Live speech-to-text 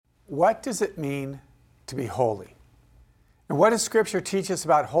What does it mean to be holy? And what does Scripture teach us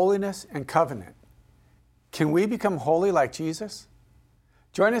about holiness and covenant? Can we become holy like Jesus?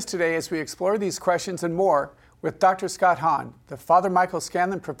 Join us today as we explore these questions and more with Dr. Scott Hahn, the Father Michael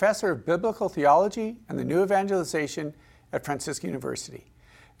Scanlan Professor of Biblical Theology and the New Evangelization at Franciscan University.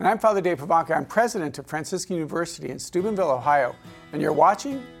 And I'm Father Dave Pivonka. I'm president of Franciscan University in Steubenville, Ohio. And you're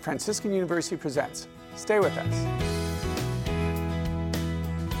watching Franciscan University Presents. Stay with us.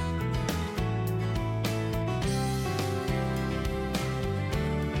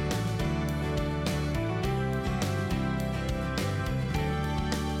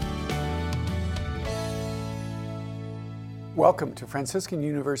 Welcome to Franciscan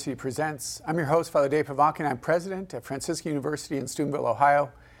University Presents. I'm your host, Father Dave Pivonka, and I'm president at Franciscan University in Steubenville,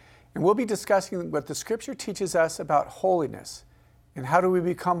 Ohio. And we'll be discussing what the Scripture teaches us about holiness and how do we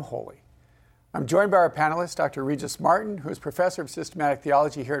become holy. I'm joined by our panelist, Dr. Regis Martin, who is professor of systematic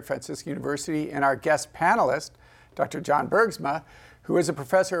theology here at Franciscan University, and our guest panelist, Dr. John Bergsma, who is a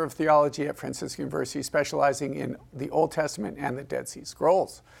professor of theology at Franciscan University, specializing in the Old Testament and the Dead Sea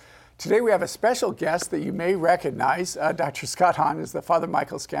Scrolls. Today we have a special guest that you may recognize. Dr. Scott Hahn is the Father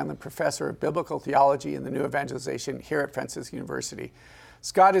Michael Scanlan Professor of Biblical Theology and the New Evangelization here at Franciscan University.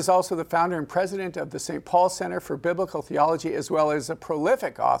 Scott is also the founder and president of the St. Paul Center for Biblical Theology, as well as a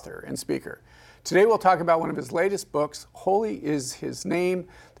prolific author and speaker. Today we'll talk about one of his latest books, Holy is His Name,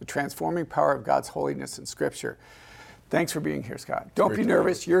 The Transforming Power of God's Holiness in Scripture. Thanks for being here, Scott. Don't be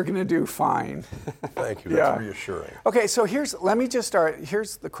nervous. You're going to do fine. Thank you. That's reassuring. Okay, so let me just start.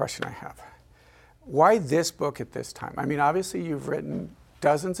 Here's the question I have. Why this book at this time? I mean, obviously you've written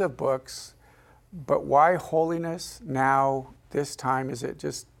dozens of books, but why Holiness now, this time? Is it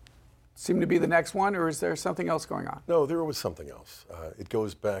just seem to be the next one, or is there something else going on? No, there was something else. It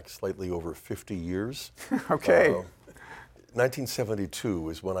goes back slightly over 50 years. Okay. 1972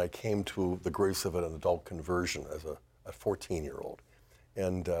 is when I came to the grace of an adult conversion as a 14-year-old.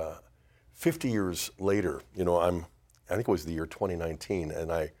 And 50 years later, I think it was the year 2019, and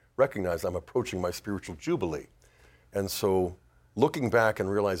I recognized I'm approaching my spiritual jubilee. And so looking back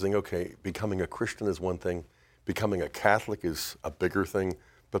and realizing, okay, becoming a Christian is one thing, becoming a Catholic is a bigger thing,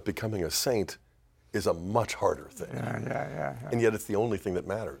 but becoming a saint is a much harder thing. Yeah. And yet it's the only thing that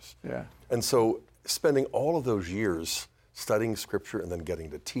matters. Yeah. And so spending all of those years studying Scripture and then getting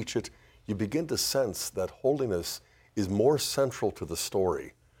to teach it, you begin to sense that holiness is more central to the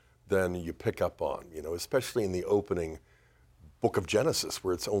story than you pick up on, especially in the opening book of Genesis,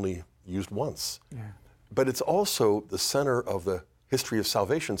 where it's only used once. Yeah. But it's also the center of the history of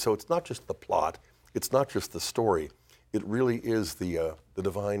salvation. So it's not just the plot, it's not just the story. It really is the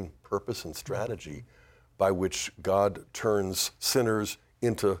divine purpose and strategy by which God turns sinners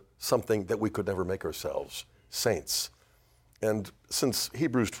into something that we could never make ourselves, saints. And since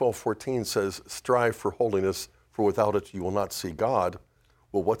Hebrews 12:14 says, strive for holiness, for without it you will not see God,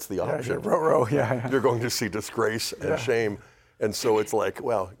 well, what's the option? You're going to see disgrace and shame. And so it's like,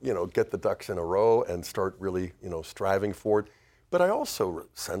 well, get the ducks in a row and start really, striving for it. But I also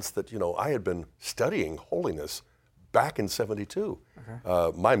sense that, I had been studying holiness back in 72.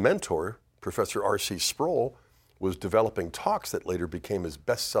 Okay. My mentor, Professor R.C. Sproul, was developing talks that later became his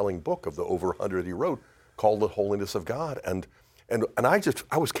best-selling book of the over 100 he wrote, called The Holiness of God. And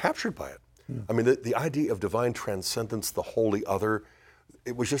I was captured by it. I mean, the idea of divine transcendence, the holy other,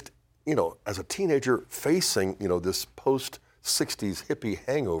 it was just, as a teenager facing, this post-60s hippie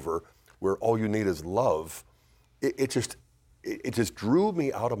hangover where all you need is love, it just drew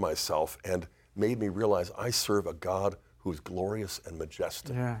me out of myself and made me realize I serve a God who's glorious and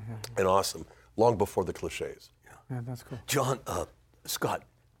majestic and awesome, long before the cliches. Yeah, that's cool. John, Scott,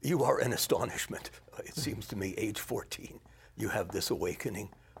 you are an astonishment. It seems to me, age 14, you have this awakening.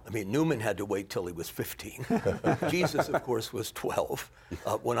 I mean, Newman had to wait till he was 15. Jesus, of course, was 12.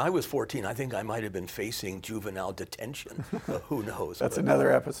 When I was 14, I think I might have been facing juvenile detention. Who knows? That's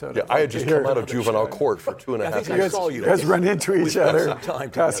another episode. Yeah, I had just come out of juvenal court for 2.5 years. I saw you guys run into each other,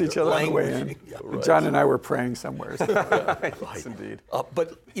 pass each other on the way in. Yeah, right. John and I were praying somewhere. So. Right. Yes, indeed.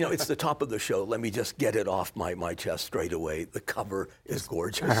 But, it's the top of the show. Let me just get it off my chest straight away. The cover is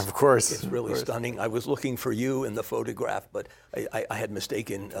gorgeous. Of course. It's really stunning. I was looking for you in the photograph, but I had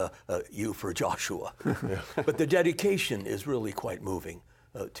mistaken you for Joshua. But the dedication is really quite moving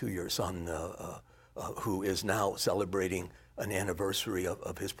to your son, who is now celebrating an anniversary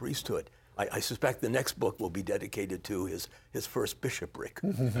of his priesthood. I suspect the next book will be dedicated to his first bishopric.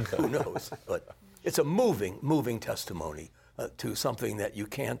 Who knows? But it's a moving testimony to something that you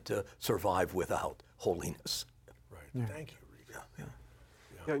can't survive without, holiness. Right. Yeah. Thank you, Regis.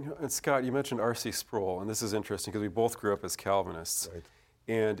 Yeah, and Scott, you mentioned R.C. Sproul, and this is interesting because we both grew up as Calvinists. Right.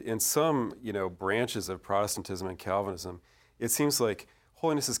 And in some, branches of Protestantism and Calvinism, it seems like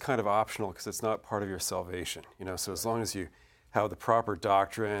holiness is kind of optional because it's not part of your salvation. So as long as you have the proper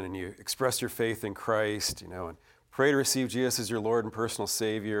doctrine and you express your faith in Christ, and pray to receive Jesus as your Lord and personal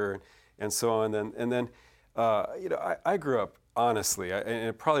Savior, and so on. And then, I grew up, honestly, and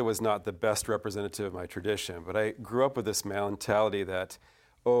it probably was not the best representative of my tradition, but I grew up with this mentality that,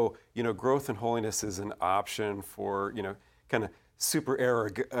 growth in holiness is an option for, kind of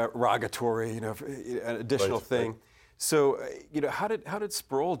supererogatory, an additional thing. Right. So, how did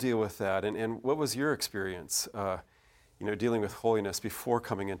Sproul deal with that, and what was your experience, dealing with holiness before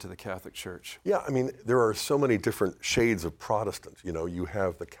coming into the Catholic Church? Yeah, there are so many different shades of Protestant. You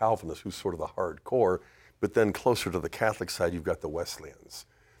have the Calvinists, who's sort of the hardcore, but then closer to the Catholic side, you've got the Wesleyans.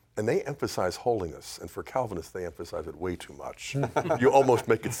 And they emphasize holiness, and for Calvinists, they emphasize it way too much. You almost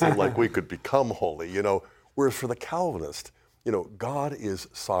make it seem like we could become holy, whereas for the Calvinist, God is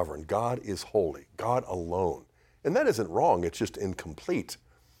sovereign, God is holy, God alone. And that isn't wrong, it's just incomplete.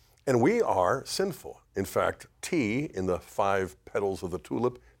 And we are sinful. In fact, T in the 5 petals of the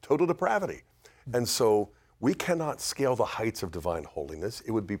tulip, total depravity. And so we cannot scale the heights of divine holiness.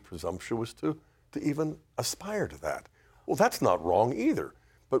 It would be presumptuous to even aspire to that. Well, that's not wrong either.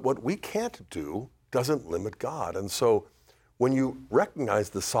 But what we can't do doesn't limit God. And so when you recognize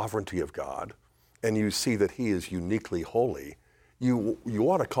the sovereignty of God and you see that he is uniquely holy, you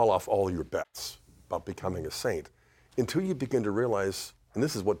want to call off all your bets about becoming a saint until you begin to realize, and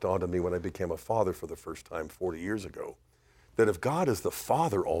this is what dawned on me when I became a father for the first time 40 years ago, that if God is the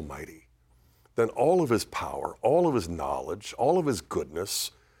Father Almighty, then all of his power, all of his knowledge, all of his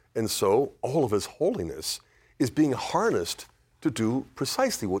goodness, and so all of his holiness is being harnessed to do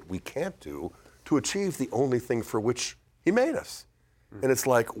precisely what we can't do, to achieve the only thing for which he made us. And it's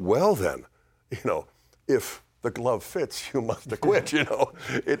like, well then, if the glove fits, you must acquit,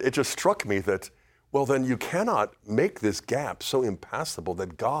 It just struck me that, well then you cannot make this gap so impassable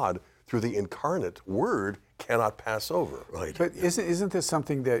that God, through the incarnate Word, cannot pass over. Right. But isn't this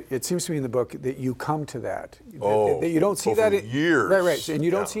something that, it seems to me in the book, that you come to that you don't see over that years. Right. And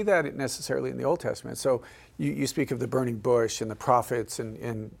you don't see that necessarily in the Old Testament. So you speak of the burning bush and the prophets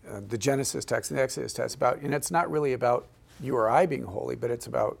and the Genesis text and the Exodus text and it's not really about you or I being holy, but it's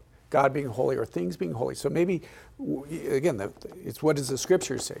about God being holy or things being holy. So maybe, again, it's what does the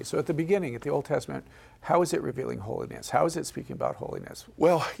Scriptures say? So at the beginning, at the Old Testament, how is it revealing holiness? How is it speaking about holiness?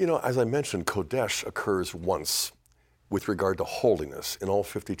 Well, as I mentioned, Kodesh occurs once with regard to holiness in all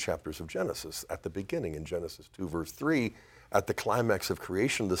 50 chapters of Genesis. At the beginning, in Genesis 2, verse 3, at the climax of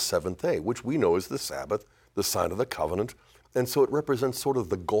creation, the 7th day, which we know is the Sabbath, the sign of the covenant. And so it represents sort of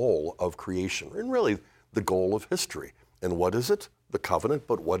the goal of creation, and really the goal of history. And what is it? The covenant,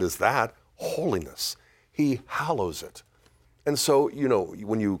 but what is that? Holiness. He hallows it. And so,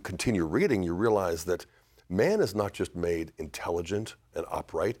 when you continue reading, you realize that man is not just made intelligent and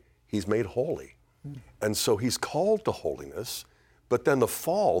upright, he's made holy. And so he's called to holiness, but then the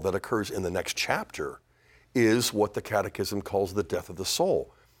fall that occurs in the next chapter is what the Catechism calls the death of the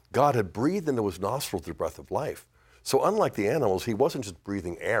soul. God had breathed into his nostrils the breath of life. So unlike the animals, he wasn't just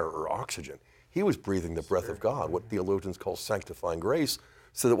breathing air or oxygen. He was breathing the breath of God, what theologians call sanctifying grace,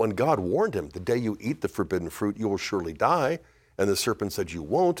 so that when God warned him, the day you eat the forbidden fruit, you will surely die, and the serpent said you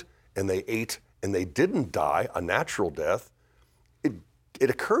won't, and they ate, and they didn't die, a natural death, it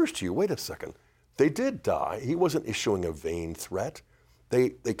occurs to you, wait a second, they did die. He wasn't issuing a vain threat.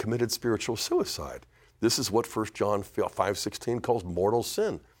 They committed spiritual suicide. This is what 1 John 5:16 calls mortal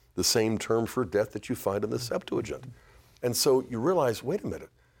sin, the same term for death that you find in the Septuagint. And so you realize, wait a minute,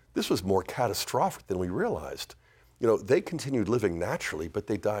 this was more catastrophic than we realized. They continued living naturally, but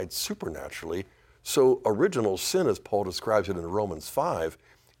they died supernaturally. So original sin, as Paul describes it in Romans 5,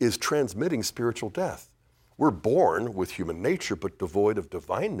 is transmitting spiritual death. We're born with human nature, but devoid of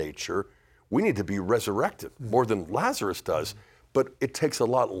divine nature. We need to be resurrected more than Lazarus does, but it takes a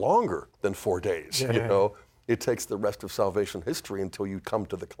lot longer than 4 days. It takes the rest of salvation history until you come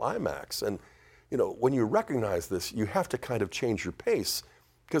to the climax. And when you recognize this, you have to kind of change your pace.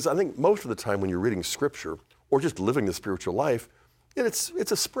 Because I think most of the time when you're reading Scripture or just living the spiritual life, it's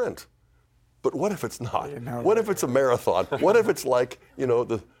a sprint. But what if it's not? What if it's a marathon? What if it's like,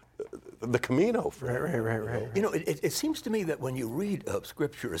 the Camino? Right. It seems to me that when you read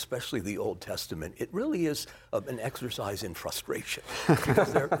Scripture, especially the Old Testament, it really is an exercise in frustration.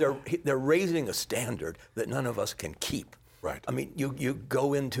 Because they're raising a standard that none of us can keep. Right. I mean, you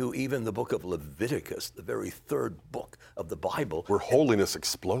go into even the book of Leviticus, the very third book of the Bible. Where holiness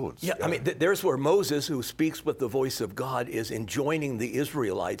explodes. Yeah, I mean, there's where Moses, who speaks with the voice of God, is enjoining the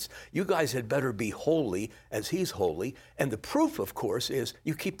Israelites. You guys had better be holy as he's holy. And the proof, of course, is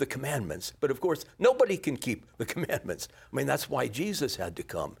you keep the commandments. But of course, nobody can keep the commandments. I mean, that's why Jesus had to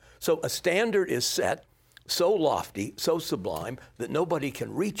come. So a standard is set so lofty, so sublime, that nobody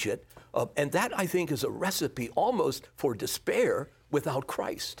can reach it. And that, I think, is a recipe almost for despair without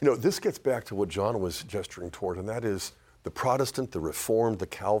Christ. You know, this gets back to what John was gesturing toward, and that is the Protestant, the Reformed, the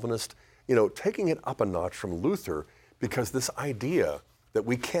Calvinist, you know, taking it up a notch from Luther, because this idea that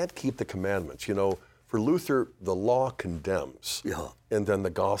we can't keep the commandments, you know, for Luther, the law condemns, and then the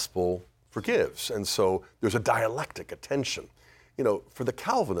gospel forgives. And so there's a dialectic, a tension. You know, for the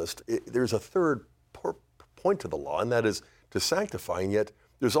Calvinist, there's a third point to the law, and that is to sanctify, and yet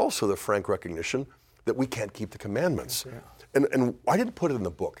there's also the frank recognition that we can't keep the commandments. And I didn't put it in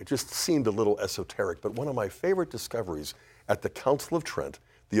the book. It just seemed a little esoteric. But one of my favorite discoveries at the Council of Trent,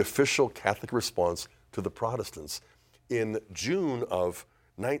 the official Catholic response to the Protestants, in June of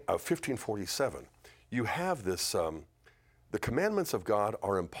 1547, you have this, the commandments of God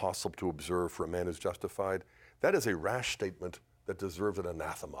are impossible to observe for a man who's justified. That is a rash statement that deserves an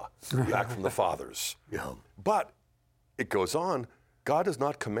anathema back from the fathers. But it goes on, God does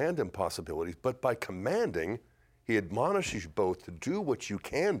not command impossibilities, but by commanding, he admonishes you both to do what you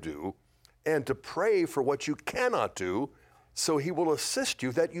can do and to pray for what you cannot do, so he will assist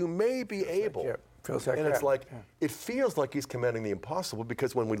you that you may be able. It feels like he's commanding the impossible,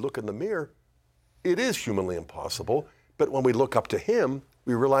 because when we look in the mirror, it is humanly impossible. But when we look up to him,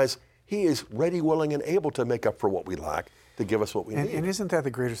 we realize he is ready, willing, and able to make up for what we lack, to give us what we need. And isn't that the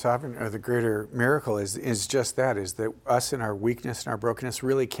greater sovereign, or the greater miracle is just that, is that us in our weakness and our brokenness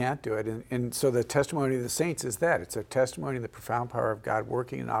really can't do it. And so the testimony of the saints is that. It's a testimony of the profound power of God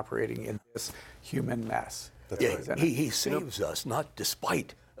working and operating in this human mess. He saves us, not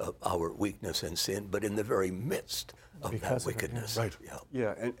despite our weakness and sin, but in the very midst of that wickedness.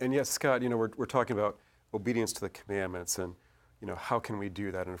 And yes, Scott, you know, we're talking about obedience to the commandments, and you know, how can we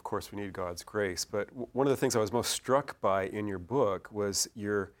do that? And of course, we need God's grace. But one of the things I was most struck by in your book was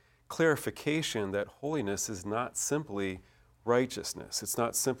your clarification that holiness is not simply righteousness. It's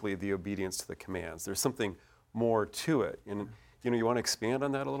not simply the obedience to the commands. There's something more to it. And you know, you want to expand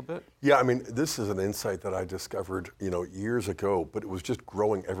on that a little bit? Yeah, I mean, this is an insight that I discovered, you know, years ago, but it was just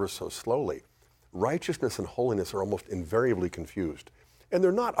growing ever so slowly. Righteousness and holiness are almost invariably confused. And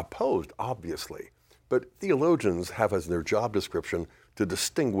they're not opposed, obviously. But theologians have as their job description to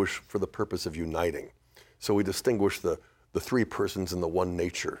distinguish for the purpose of uniting. So we distinguish the three persons in the one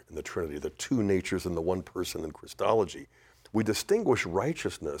nature in the Trinity, the two natures in the one person in Christology. We distinguish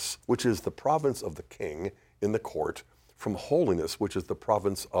righteousness, which is the province of the king in the court, from holiness, which is the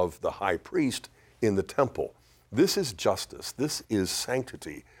province of the high priest in the temple. This is justice. This is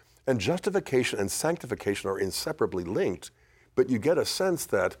sanctity. And justification and sanctification are inseparably linked, but you get a sense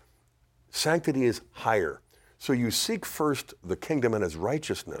that sanctity is higher. So you seek first the kingdom and his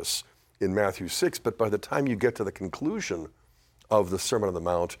righteousness in Matthew 6, but by the time you get to the conclusion of the Sermon on the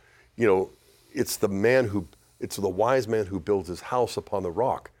Mount, you know, it's the wise man who builds his house upon the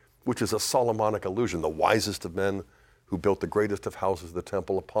rock, which is a Solomonic allusion, the wisest of men who built the greatest of houses, the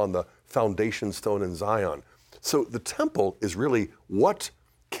temple, upon the foundation stone in Zion. So the temple is really what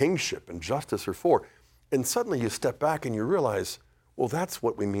kingship and justice are for. And suddenly you step back and you realize, well, that's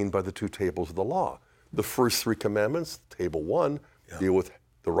what we mean by the two tables of the law. The first three commandments, table 1, deal with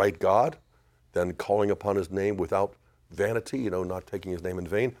the right God, then calling upon his name without vanity, you know, not taking his name in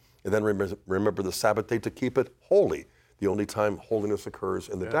vain, and then remember the Sabbath day to keep it holy, the only time holiness occurs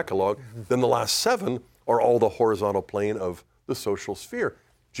in the Decalogue. Then the last 7 are all the horizontal plane of the social sphere.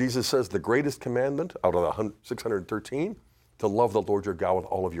 Jesus says the greatest commandment out of the 613, to love the Lord your God with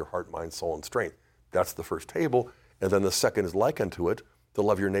all of your heart, mind, soul, and strength. That's the first table. And then the second is like unto it, to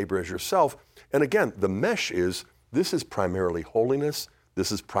love your neighbor as yourself. And again, the mesh is, this is primarily holiness,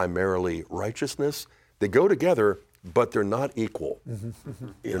 this is primarily righteousness. They go together, but they're not equal.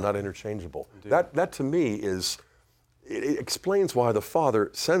 They're not interchangeable. That to me is, it explains why the Father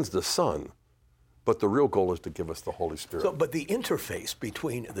sends the Son, but the real goal is to give us the Holy Spirit. So, but the interface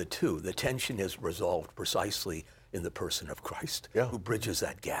between the two, the tension is resolved precisely in the person of Christ, who bridges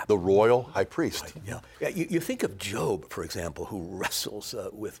that gap. The royal high priest. You think of Job, for example, who wrestles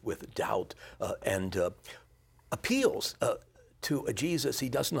with doubt and appeals to a Jesus he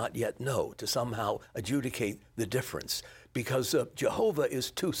does not yet know, to somehow adjudicate the difference, because Jehovah is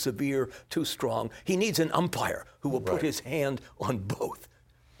too severe, too strong. He needs an umpire who will put his hand on both.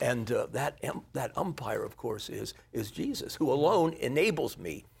 And that umpire, of course, is Jesus, who alone enables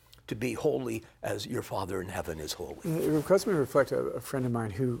me to be holy as your Father in heaven is holy. It caused me to reflect a friend of mine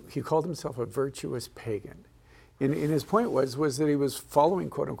who he called himself a virtuous pagan. And his point was that he was following,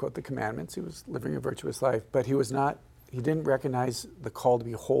 quote unquote, the commandments. He was living a virtuous life, but he didn't recognize the call to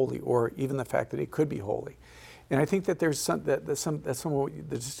be holy, or even the fact that he could be holy. And I think that that's some of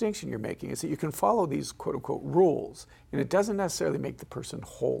the distinction you're making, is that you can follow these quote unquote rules, and it doesn't necessarily make the person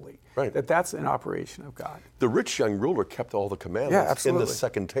holy. Right. That's an operation of God. The rich young ruler kept all the commandments in the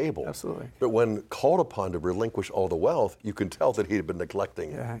second table. Absolutely. But when called upon to relinquish all the wealth, you can tell that he had been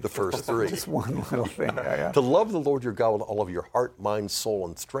neglecting the first three. Just one little thing. Yeah. To love the Lord your God with all of your heart, mind, soul,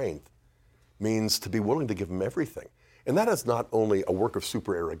 and strength means to be willing to give him everything. And that is not only a work of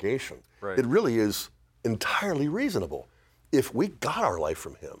supererogation. Right. It really is entirely reasonable. If we got our life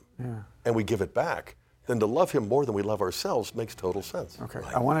from him and we give it back, then to love him more than we love ourselves makes total sense. Okay,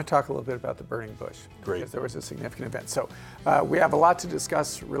 I want to talk a little bit about the burning bush. Great. Because there was a significant event. So we have a lot to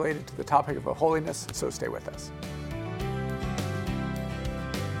discuss related to the topic of holiness, so stay with us.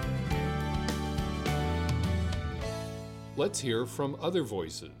 Let's hear from other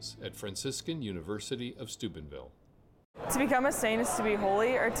voices at Franciscan University of Steubenville. To become a saint is to be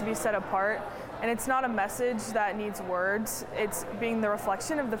holy or to be set apart, and it's not a message that needs words. It's being the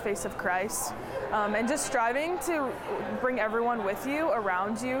reflection of the face of Christ, and just striving to bring everyone with you,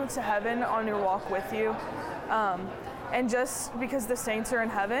 around you, to heaven on your walk with you. And just because the saints are in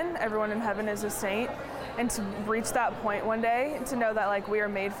heaven, everyone in heaven is a saint, and to reach that point one day, to know that like we are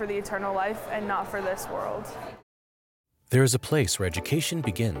made for the eternal life and not for this world. There is a place where education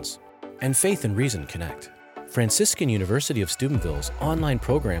begins and faith and reason connect. Franciscan University of Steubenville's online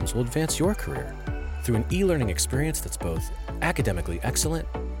programs will advance your career through an e-learning experience that's both academically excellent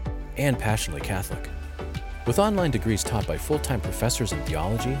and passionately Catholic. With online degrees taught by full-time professors in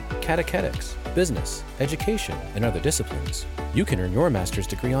theology, catechetics, business, education, and other disciplines, you can earn your master's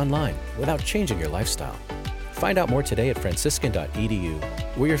degree online without changing your lifestyle. Find out more today at franciscan.edu,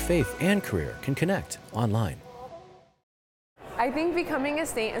 where your faith and career can connect online. I think becoming a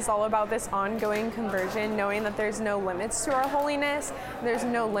saint is all about this ongoing conversion, knowing that there's no limits to our holiness, there's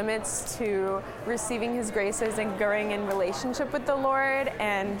no limits to receiving his graces and growing in relationship with the Lord,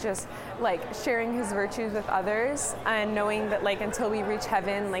 and just like sharing his virtues with others, and knowing that like until we reach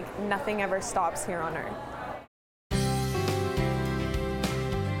heaven, like nothing ever stops here on earth.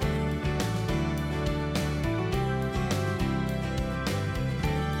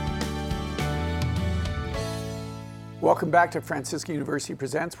 Welcome back to Franciscan University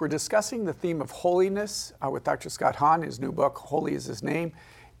Presents. We're discussing the theme of holiness with Dr. Scott Hahn, his new book, Holy is His Name,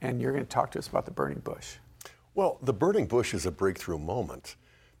 and you're going to talk to us about the burning bush. Well, the burning bush is a breakthrough moment,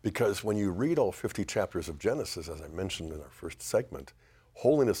 because when you read all 50 chapters of Genesis, as I mentioned in our first segment,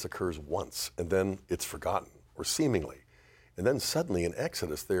 holiness occurs once, and then it's forgotten, or seemingly. And then suddenly in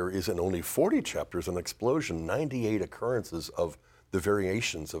Exodus, there is in only 40 chapters an explosion, 98 occurrences of the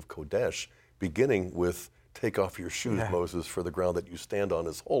variations of Kodesh, beginning with take off your shoes, Moses, for the ground that you stand on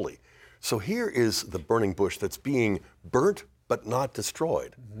is holy. So here is the burning bush that's being burnt but not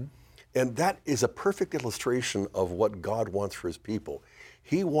destroyed. Mm-hmm. And that is a perfect illustration of what God wants for his people.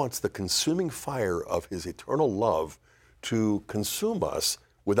 He wants the consuming fire of his eternal love to consume us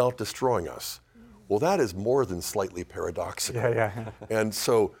without destroying us. Well, that is more than slightly paradoxical. And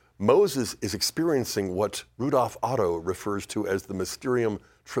so Moses is experiencing what Rudolf Otto refers to as the mysterium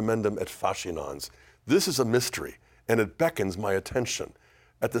tremendum et fascinans. This is a mystery, and it beckons my attention.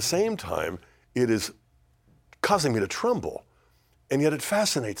 At the same time, it is causing me to tremble, and yet it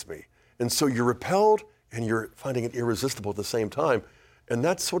fascinates me. And so you're repelled, and you're finding it irresistible at the same time, and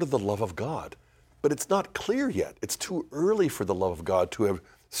that's sort of the love of God. But it's not clear yet. It's too early for the love of God to have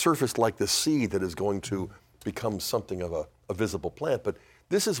surfaced like the seed that is going to become something of a visible plant. But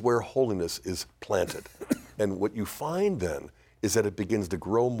this is where holiness is planted. And what you find then is that it begins to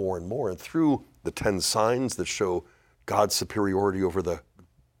grow more and more. And through the 10 signs that show God's superiority over the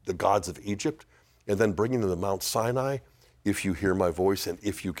gods of Egypt, and then bringing them to Mount Sinai, if you hear my voice and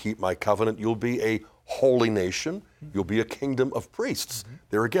if you keep my covenant, you'll be a holy nation. You'll be a kingdom of priests. Mm-hmm.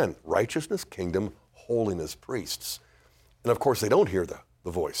 There again, righteousness, kingdom, holiness, priests. And of course, they don't hear the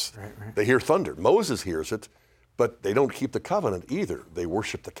voice. Right. They hear thunder. Moses hears it, but they don't keep the covenant either. They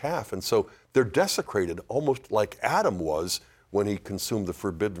worship the calf. And so they're desecrated, almost like Adam was when he consumed the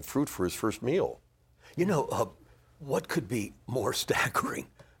forbidden fruit for his first meal. You know, what could be more staggering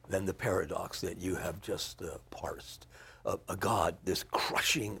than the paradox that you have just parsed? A God, this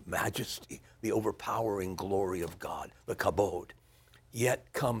crushing majesty, the overpowering glory of God, the kabod,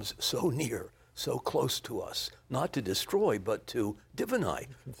 yet comes so near, so close to us, not to destroy, but to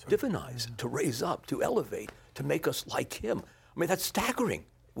divinize, to raise up, to elevate, to make us like him. I mean, that's staggering.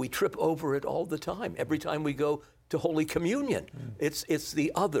 We trip over it all the time. Every time we go to Holy Communion, it's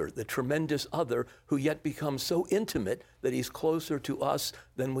the other, the tremendous other, who yet becomes so intimate that he's closer to us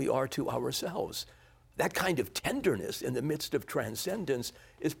than we are to ourselves. That kind of tenderness in the midst of transcendence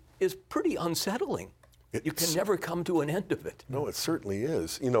is pretty unsettling. You can never come to an end of it. No, it certainly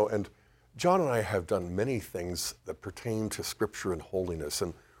is. You know, and John and I have done many things that pertain to Scripture and holiness.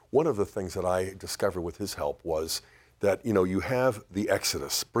 And one of the things that I discovered with his help was that, you know, you have the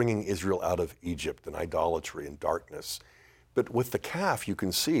Exodus, bringing Israel out of Egypt and idolatry and darkness. But with the calf, you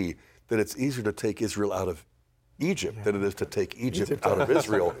can see that it's easier to take Israel out of Egypt than it is to take Egypt out of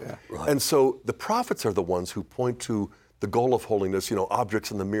Israel. Right. And so the prophets are the ones who point to the goal of holiness. You know,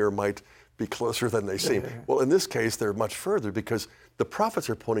 objects in the mirror might be closer than they seem. Well, in this case, they're much further because the prophets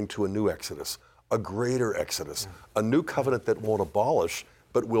are pointing to a new Exodus, a greater Exodus, a new covenant that won't abolish,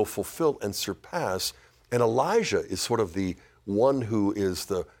 but will fulfill and surpass. And Elijah is sort of the one who is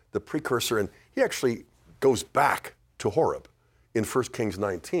the precursor, and he actually goes back to Horeb in 1 Kings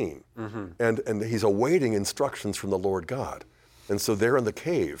 19, and he's awaiting instructions from the Lord God. And so there in the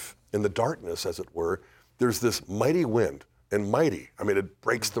cave, in the darkness, as it were, there's this mighty wind, and mighty, I mean, it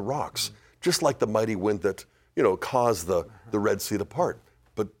breaks the rocks, just like the mighty wind that, you know, caused the Red Sea to part.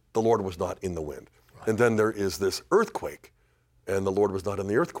 But the Lord was not in the wind. Right. And then there is this earthquake, and the Lord was not in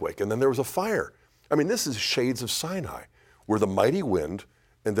the earthquake. And then there was a fire. I mean, this is shades of Sinai, where the mighty wind,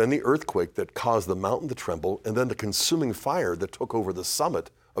 and then the earthquake that caused the mountain to tremble, and then the consuming fire that took over the summit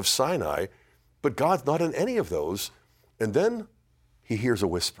of Sinai. But God's not in any of those. And then he hears a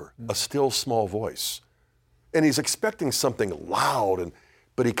whisper, a still small voice. And he's expecting something loud,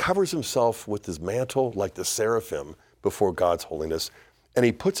 but he covers himself with his mantle like the seraphim before God's holiness. And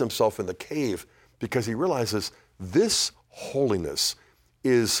he puts himself in the cave because he realizes this holiness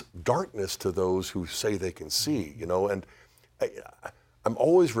is darkness to those who say they can see, you know. And I'm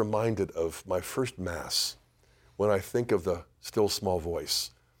always reminded of my first Mass when I think of the still small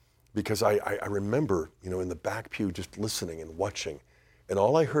voice, because I remember, you know, in the back pew just listening and watching, and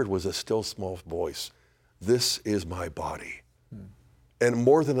all I heard was a still small voice, "This is my body." And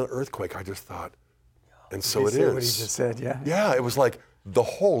more than an earthquake, I just thought, and so it is. What he just said, yeah. Yeah, it was like the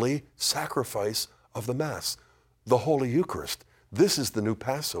holy sacrifice of the Mass, the Holy Eucharist. This is the new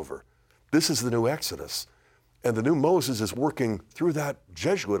Passover. This is the new Exodus. And the new Moses is working through that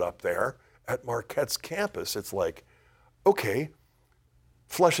Jesuit up there at Marquette's campus. It's like, okay,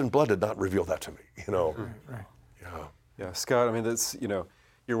 flesh and blood did not reveal that to me, you know. Right. Yeah, Scott, I mean, that's, you know,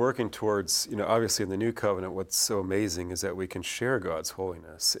 you're working towards, you know, obviously in the new covenant, what's so amazing is that we can share God's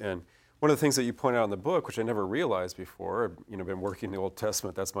holiness. And one of the things that you point out in the book, which I never realized before, I've, you know, been working in the Old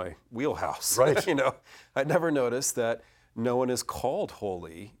Testament, that's my wheelhouse. Right. You know, I never noticed that no one is called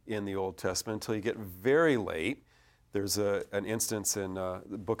holy in the Old Testament until you get very late. There's an instance in the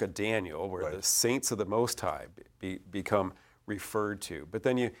book of Daniel where the saints of the Most High become referred to. But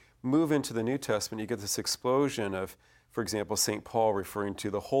then you move into the New Testament, you get this explosion of, for example, St. Paul referring to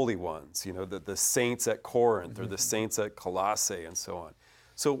the holy ones, you know, the saints at Corinth or the saints at Colossae and so on.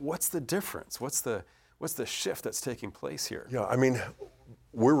 So what's the difference? What's the shift that's taking place here? Yeah, I mean,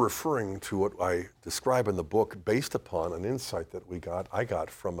 we're referring to what I describe in the book based upon an insight that I got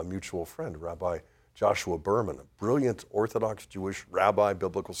from a mutual friend, Rabbi Joshua Berman, a brilliant Orthodox Jewish rabbi,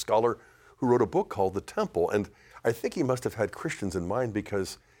 biblical scholar, who wrote a book called The Temple. And I think he must have had Christians in mind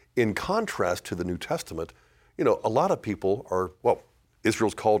because in contrast to the New Testament, you know, a lot of people are, well,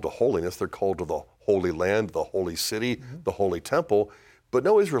 Israel's called to holiness. They're called to the Holy Land, the Holy City, the Holy Temple. But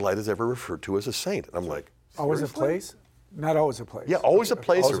no Israelite is ever referred to as a saint. And I'm like, always a place? Not always a place. Yeah, always a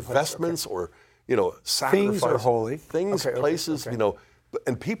place, or vestments, or, you know, sacrifice. Things are holy. Things, places, you know,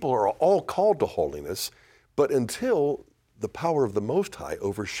 and people are all called to holiness, but until the power of the Most High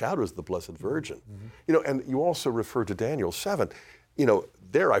overshadows the Blessed Virgin. You know, and you also refer to Daniel 7. You know,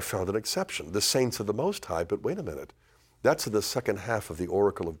 there I found an exception, the saints of the Most High, but wait a minute. That's the second half of the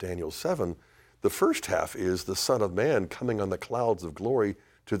oracle of Daniel 7. The first half is the Son of Man coming on the clouds of glory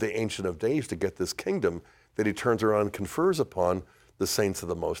to the Ancient of Days to get this kingdom that he turns around and confers upon the saints of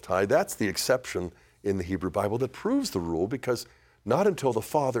the Most High. That's the exception in the Hebrew Bible that proves the rule, because not until the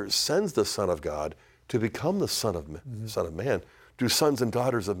Father sends the Son of God to become the Son of Man do sons and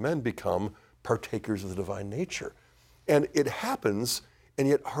daughters of men become partakers of the divine nature. And it happens, and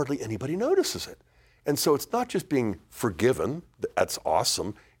yet hardly anybody notices it. And so it's not just being forgiven, that's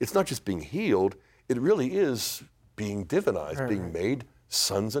awesome. It's not just being healed, it really is being divinized, being made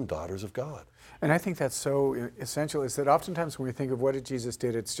sons and daughters of God. And I think that's so essential, is that oftentimes when we think of what Jesus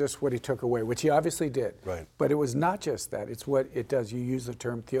did, it's just what he took away, which he obviously did. Right. But it was not just that. It's what it does. You use the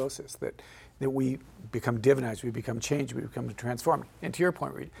term theosis, that we become divinized, we become changed, we become transformed. And to your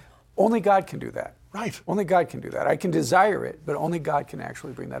point, Reed, only God can do that. Right. Only God can do that. I can desire it, but only God can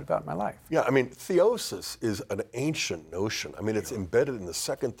actually bring that about in my life. Yeah, I mean, theosis is an ancient notion. I mean, it's embedded in the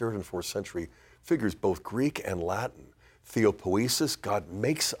 2nd, 3rd, and 4th century figures, both Greek and Latin. Theopoiesis, God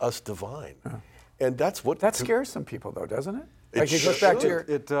makes us divine. And that's what... That scares some people, though, doesn't it? It goes back to your...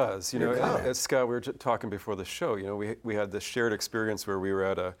 It does. You know, Scott, we were talking before the show. You know, we had this shared experience where we were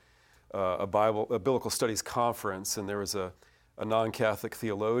at a biblical studies conference, and there was a non-Catholic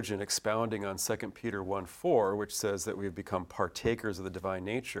theologian expounding on 2 Peter 1:4, which says that we've become partakers of the divine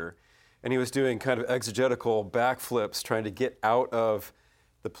nature. And he was doing kind of exegetical backflips, trying to get out of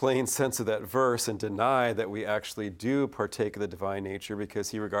the plain sense of that verse and deny that we actually do partake of the divine nature, because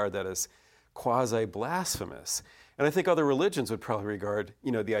he regarded that as quasi-blasphemous. And I think other religions would probably regard,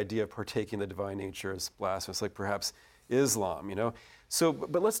 you know, the idea of partaking the divine nature as blasphemous, like perhaps Islam, you know. So,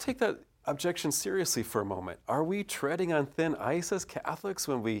 but let's take that objection seriously for a moment. Are we treading on thin ice as Catholics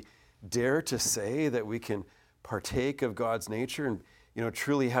when we dare to say that we can partake of God's nature and, you know,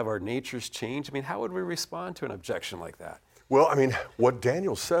 truly have our natures changed? I mean, how would we respond to an objection like that? Well, I mean, what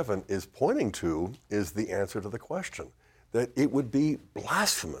Daniel 7 is pointing to is the answer to the question, that it would be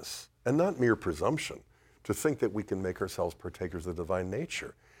blasphemous and not mere presumption to think that we can make ourselves partakers of the divine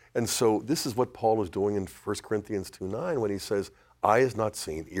nature. And so this is what Paul is doing in 1 Corinthians 2:9 when he says, eye is not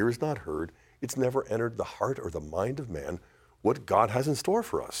seen, ear is not heard, it's never entered the heart or the mind of man what God has in store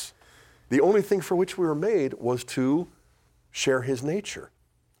for us. The only thing for which we were made was to share his nature.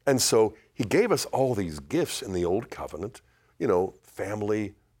 And so he gave us all these gifts in the Old Covenant, you know,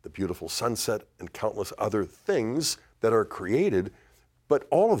 family, the beautiful sunset, and countless other things that are created, but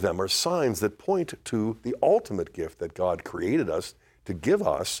all of them are signs that point to the ultimate gift that God created us to give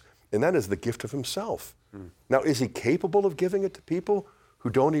us, and that is the gift of himself. Now, is he capable of giving it to people who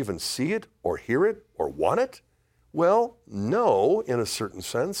don't even see it or hear it or want it? Well, no, in a certain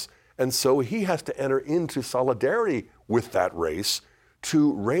sense. And so he has to enter into solidarity with that race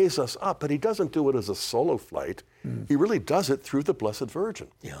to raise us up. But he doesn't do it as a solo flight. He really does it through the Blessed Virgin.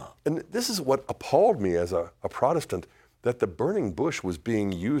 Yeah. And this is what appalled me as a Protestant, that the burning bush was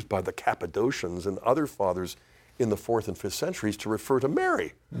being used by the Cappadocians and other fathers in the 4th and 5th centuries to refer to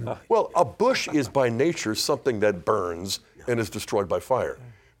Mary. Well, a bush is by nature something that burns and is destroyed by fire.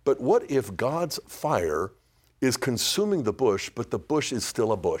 But what if God's fire is consuming the bush, but the bush is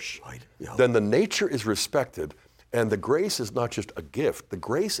still a bush? Right. Yeah. Then the nature is respected, and the grace is not just a gift. The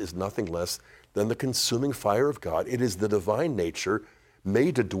grace is nothing less than the consuming fire of God. It is the divine nature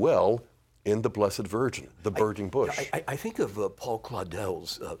made to dwell in the Blessed Virgin, the burning bush. I think of Paul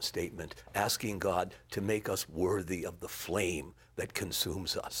Claudel's statement, asking God to make us worthy of the flame that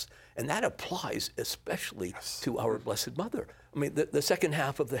consumes us. And that applies especially to our Blessed Mother. I mean, the second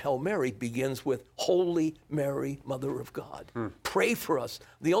half of the Hail Mary begins with, Holy Mary, Mother of God. Pray for us.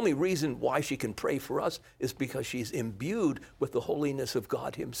 The only reason why she can pray for us is because she's imbued with the holiness of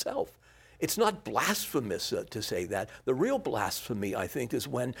God himself. It's not blasphemous to say that. The real blasphemy, I think, is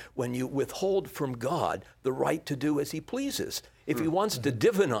when you withhold from God the right to do as he pleases. If he wants to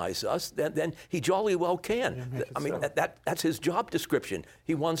divinize us, then he jolly well can. I mean, that's his job description.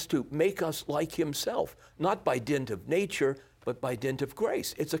 He wants to make us like himself, not by dint of nature, but by dint of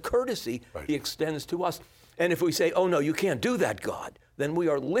grace. It's a courtesy he extends to us. And if we say, oh no, you can't do that, God, then we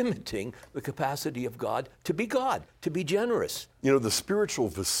are limiting the capacity of God, to be generous. You know, the spiritual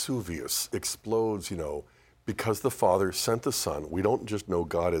Vesuvius explodes, you know, because the Father sent the Son. We don't just know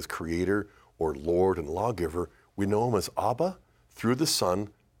God as creator or Lord and lawgiver. We know him as Abba through the Son,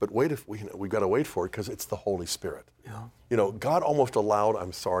 but we've got to wait for it because it's the Holy Spirit. Yeah. You know, God almost allowed,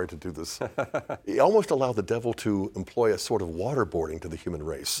 I'm sorry to do this, he almost allowed the devil to employ a sort of waterboarding to the human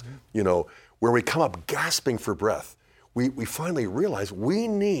race, you know, where we come up gasping for breath. We finally realize we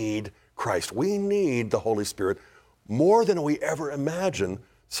need Christ. We need the Holy Spirit more than we ever imagined,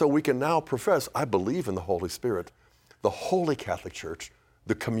 so we can now profess, I believe in the Holy Spirit, the Holy Catholic Church,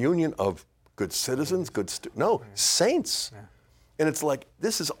 the communion of good citizens, saints. Yeah. And it's like,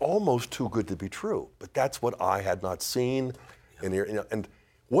 this is almost too good to be true, but that's what I had not seen. And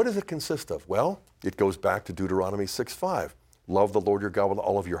what does it consist of? Well, it goes back to Deuteronomy 6:5. Love the Lord your God with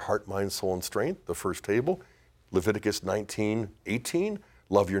all of your heart, mind, soul, and strength, the first table. Leviticus 19:18,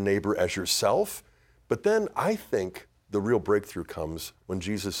 love your neighbor as yourself. But then I think the real breakthrough comes when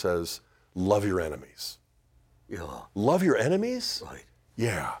Jesus says, love your enemies. Yeah. Love your enemies? Right.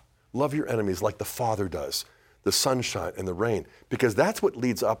 Yeah. Love your enemies like the Father does. the sunshine and the rain, because that's what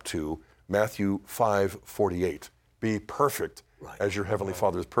leads up to Matthew 5:48. Be perfect as your heavenly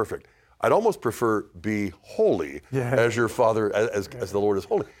Father is perfect. I'd almost prefer be holy as your Father, as the Lord is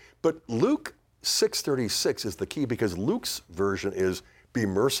holy. But Luke 6:36 is the key, because Luke's version is be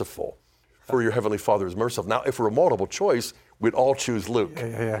merciful, for your heavenly Father is merciful. Now, if we're a multiple choice, we'd all choose Luke.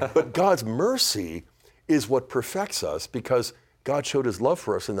 But God's mercy is what perfects us, because God showed his love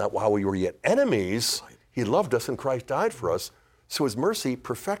for us in that while we were yet enemies, he loved us and Christ died for us. So his mercy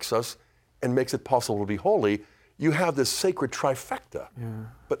perfects us and makes it possible to be holy. You have this sacred trifecta,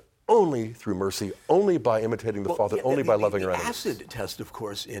 but only through mercy, only by imitating the Father, only by loving our enemies. The acid test, of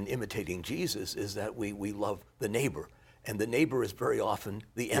course, in imitating Jesus is that we love the neighbor. And the neighbor is very often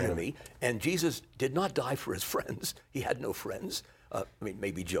the enemy. And Jesus did not die for his friends. He had no friends.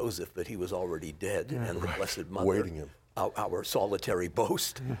 Maybe Joseph, but he was already dead, and the Blessed Mother, waiting him. Our solitary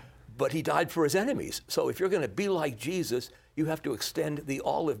boast. But he died for his enemies. So if you're going to be like Jesus, you have to extend the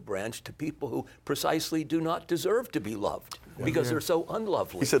olive branch to people who precisely do not deserve to be loved because they're so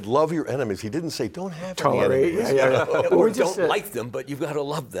unlovely. He said, love your enemies. He didn't say, don't have Tolerate. any enemies. Or don't like them, but you've got to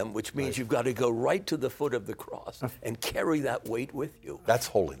love them, which means you've got to go right to the foot of the cross and carry that weight with you. That's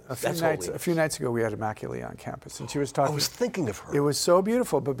holiness. A few nights ago, we had Immaculée on campus, and she was talking. I was thinking of her. It was so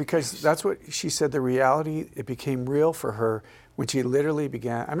beautiful, but because that's what she said, the reality, it became real for her when she literally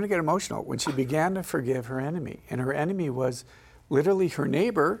began, I'm going to get emotional, when she began to forgive her enemy. And her enemy was literally her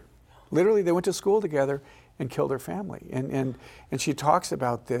neighbor. Literally, they went to school together and killed her family. And she talks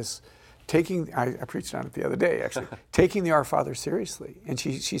about this, I preached on it the other day, actually, taking the Our Father seriously. And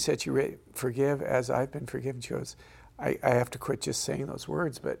she said, forgive as I've been forgiven. She goes, I have to quit just saying those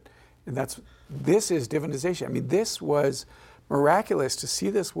words. This is divinization. I mean, this was miraculous to see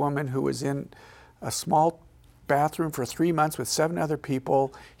this woman who was in a small bathroom for 3 months with 7 other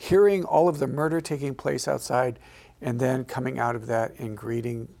people, hearing all of the murder taking place outside, and then coming out of that and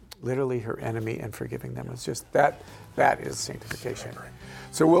greeting literally her enemy and forgiving them. It's just that is sanctification.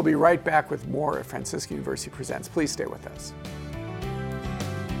 So we'll be right back with more at Franciscan University Presents. Please stay with us.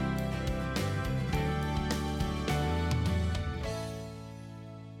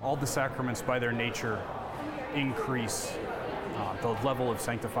 All the sacraments by their nature increase the level of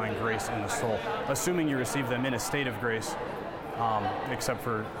sanctifying grace in the soul, assuming you receive them in a state of grace, except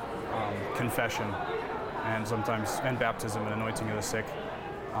for confession and baptism and anointing of the sick.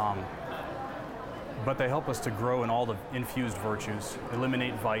 But they help us to grow in all the infused virtues,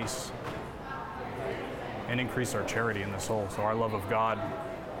 eliminate vice, and increase our charity in the soul. So our love of God,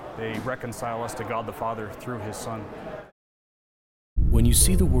 they reconcile us to God the Father through his Son. When you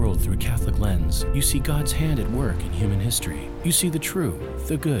see the world through a Catholic lens, you see God's hand at work in human history. You see the true,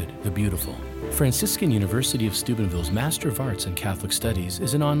 the good, the beautiful. Franciscan University of Steubenville's Master of Arts in Catholic Studies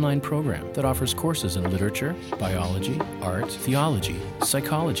is an online program that offers courses in literature, biology, art, theology,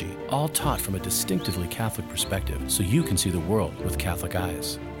 psychology, all taught from a distinctively Catholic perspective so you can see the world with Catholic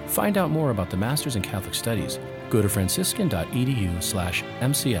eyes. Find out more about the Masters in Catholic Studies. Go to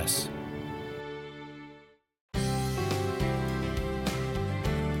franciscan.edu/MCS.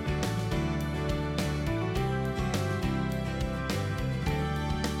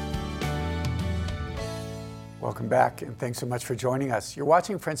 Welcome back, and thanks so much for joining us. You're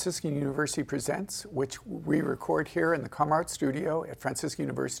watching Franciscan University Presents, which we record here in the ComArt studio at Franciscan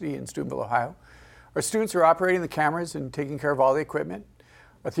University in Steubenville, Ohio. Our students are operating the cameras and taking care of all the equipment.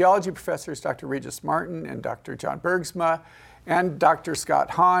 Our theology professors, Dr. Regis Martin and Dr. John Bergsma, and Dr.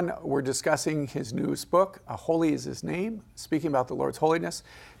 Scott Hahn, were discussing his newest book, Holy is His Name, speaking about the Lord's holiness.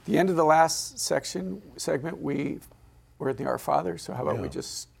 At the end of the last segment, we were at the Our Father, so how about we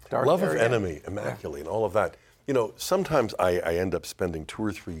just start Love there of again? enemy, Immaculée, and all of that. You know, sometimes I end up spending 2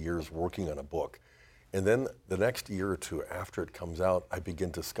 or 3 years working on a book, and then the next year or two after it comes out, I begin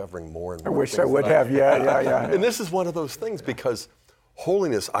discovering more and more. I wish I would have, yeah. And this is one of those things, because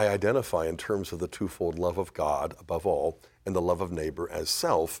holiness I identify in terms of the twofold love of God above all and the love of neighbor as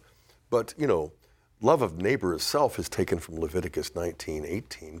self. But, you know, love of neighbor as self is taken from Leviticus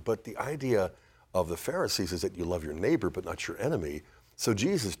 19:18. But the idea of the Pharisees is that you love your neighbor but not your enemy. So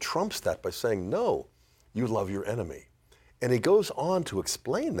Jesus trumps that by saying, no, you love your enemy. And he goes on to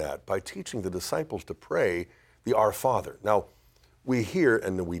explain that by teaching the disciples to pray the Our Father. Now, we hear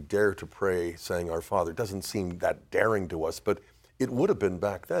and we dare to pray saying Our Father. It doesn't seem that daring to us, but it would have been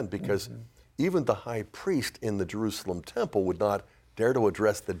back then, because even the high priest in the Jerusalem temple would not dare to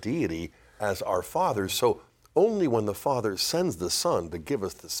address the deity as Our Father. So only when the Father sends the Son to give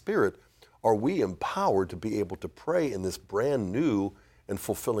us the Spirit are we empowered to be able to pray in this brand new and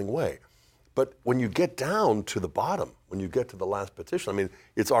fulfilling way. But when you get down to the bottom, when you get to the last petition, I mean,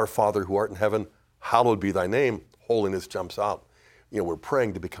 it's Our Father who art in heaven, hallowed be thy name, holiness jumps out. We're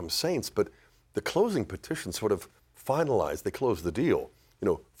praying to become saints, but the closing petition sort of finalized, they closed the deal.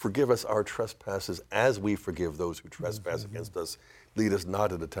 Forgive us our trespasses as we forgive those who trespass against us. Lead us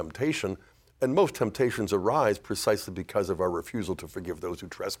not into temptation. And most temptations arise precisely because of our refusal to forgive those who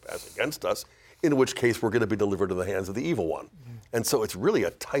trespass against us, in which case we're going to be delivered to the hands of the evil one. And so it's really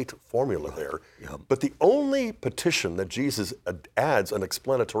a tight formula there. But the only petition that Jesus adds an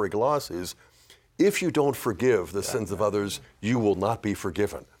explanatory gloss is, if you don't forgive the sins of others, you will not be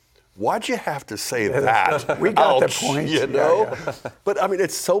forgiven. Why'd you have to say that? We got the point. But I mean,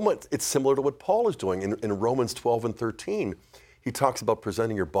 it's similar to what Paul is doing in Romans 12 and 13. He talks about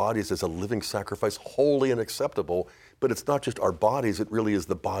presenting your bodies as a living sacrifice, holy and acceptable, but it's not just our bodies, it really is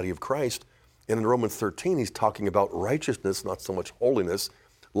the body of Christ. And in Romans 13, he's talking about righteousness, not so much holiness,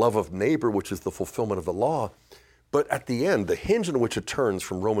 love of neighbor, which is the fulfillment of the law. But at the end, the hinge in which it turns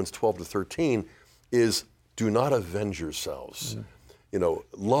from Romans 12 to 13 is, do not avenge yourselves.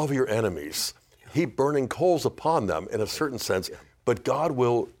 Love your enemies. Heap burning coals upon them in a certain sense, but God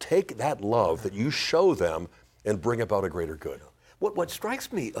will take that love that you show them and bring about a greater good. What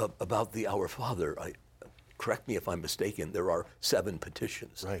strikes me about the Our Father, correct me if I'm mistaken, there are 7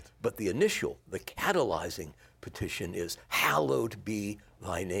 petitions. Right. But the initial, the catalyzing petition is, hallowed be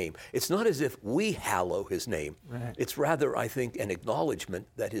thy name. It's not as if we hallow his name. Right. It's rather, I think, an acknowledgement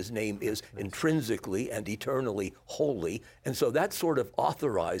that his name is intrinsically and eternally holy. And so that sort of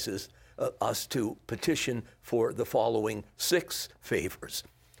authorizes us to petition for the following 6 favors.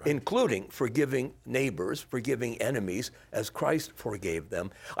 Right. Including forgiving neighbors, forgiving enemies, as Christ forgave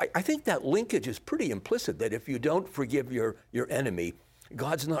them. I think that linkage is pretty implicit, that if you don't forgive your enemy,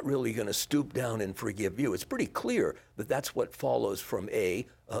 God's not really going to stoop down and forgive you. It's pretty clear that that's what follows from A,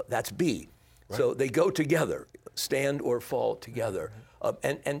 that's B. Right. So they go together, stand or fall together.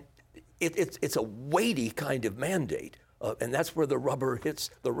 And it's a weighty kind of mandate. And that's where the rubber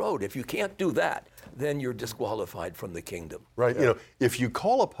hits the road. If you can't do that, then you're disqualified from the kingdom. Right. If you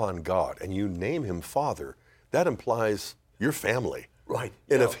call upon God and you name him Father, that implies your family. Right.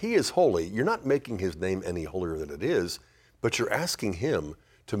 And if he is holy, you're not making his name any holier than it is, but you're asking him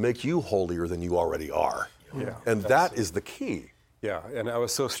to make you holier than you already are. Yeah. And that is the key. Yeah, and I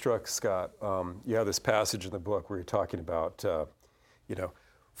was so struck, Scott. You have this passage in the book where you're talking about,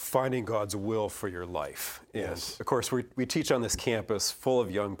 finding God's will for your life. And of course, we teach on this campus full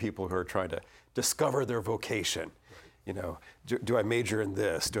of young people who are trying to discover their vocation. Do I major in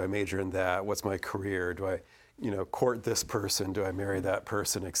this? Do I major in that? What's my career? Do I, court this person? Do I marry that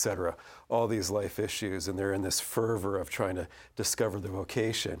person, et cetera? All these life issues, and they're in this fervor of trying to discover their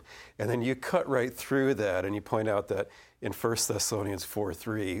vocation. And then you cut right through that, and you point out that in 1 Thessalonians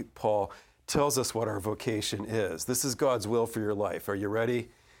 4:3, Paul tells us what our vocation is. This is God's will for your life. Are you ready?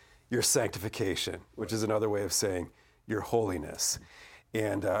 Your sanctification, which is another way of saying your holiness.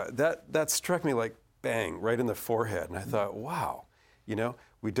 And that struck me like bang, right in the forehead. And I thought, wow,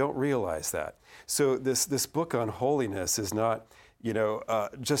 we don't realize that. So this book on holiness is not,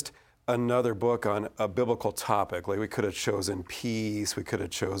 just another book on a biblical topic. Like we could have chosen peace, we could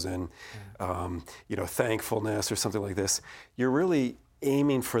have chosen, thankfulness or something like this. You're really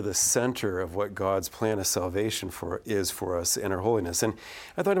aiming for the center of what God's plan of salvation is for us in our holiness. And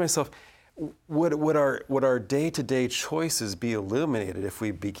I thought to myself, would our day-to-day choices be illuminated if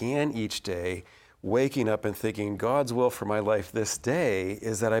we began each day waking up and thinking, God's will for my life this day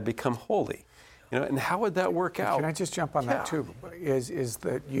is that I become holy? And how would that work out? Can I just jump on that too? Is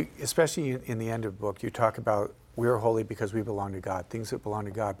that you, especially in the end of the book, you talk about we are holy because we belong to God, things that belong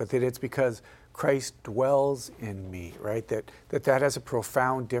to God, but that it's because Christ dwells in me, right? That has a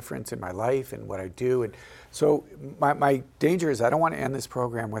profound difference in my life and what I do. And so my danger is I don't want to end this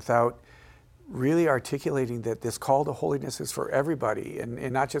program without really articulating that this call to holiness is for everybody,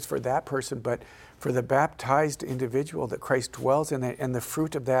 and not just for that person, but for the baptized individual, that Christ dwells in, and the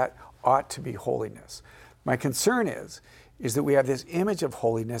fruit of that ought to be holiness. My concern is that we have this image of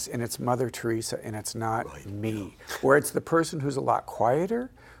holiness and it's Mother Teresa and it's not me, where it's the person who's a lot quieter,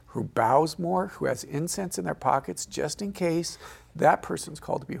 who bows more, who has incense in their pockets just in case. That person's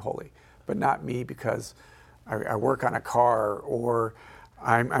called to be holy, but not me because I work on a car or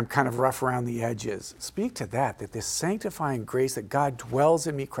I'm kind of rough around the edges. Speak to that this sanctifying grace that God dwells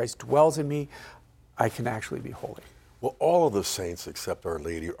in me, Christ dwells in me, I can actually be holy. Well, all of the saints except Our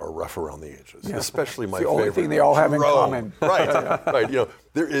Lady are rough around the edges, especially my favorite. It's the only thing they all have in common. Right, right.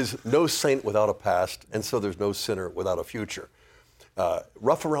 There is no saint without a past, and so there's no sinner without a future.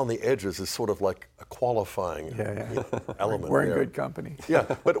 Rough around the edges is sort of like a qualifying element. We're in good company. Yeah,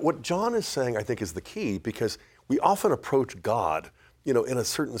 but what John is saying, I think, is the key, because we often approach God in a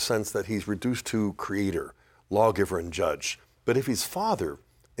certain sense that he's reduced to creator, lawgiver, and judge. But if he's Father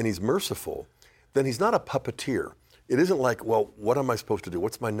and he's merciful, then he's not a puppeteer. It isn't like, well, what am I supposed to do?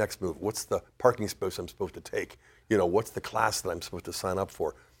 What's my next move? What's the parking space I'm supposed to take? What's the class that I'm supposed to sign up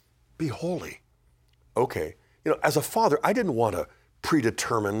for? Be holy. Okay. As a father, I didn't want to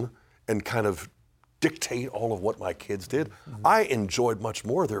predetermine and kind of dictate all of what my kids did. Mm-hmm. I enjoyed much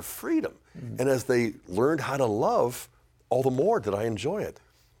more their freedom. Mm-hmm. And as they learned how to love, all the more did I enjoy it.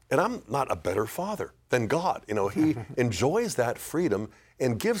 And I'm not a better father than God. He enjoys that freedom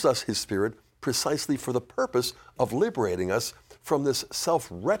and gives us his Spirit precisely for the purpose of liberating us from this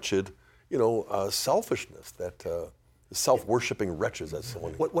self-wretched, selfishness, that self-worshiping wretches, as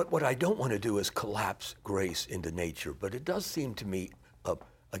someone. What I don't want to do is collapse grace into nature, but it does seem to me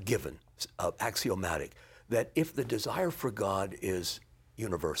a given, axiomatic, that if the desire for God is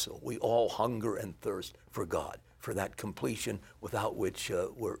universal, we all hunger and thirst for God, for that completion without which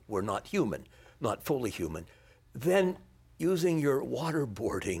we're not human, not fully human, then using your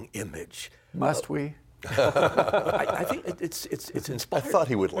waterboarding image. Must we? I think it's inspired. I thought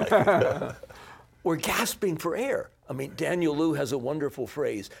he would like it. We're gasping for air. I mean, Daniel Liu has a wonderful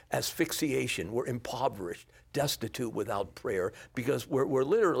phrase, asphyxiation. We're impoverished, destitute without prayer, because we're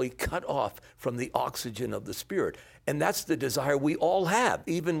literally cut off from the oxygen of the Spirit. And that's the desire we all have,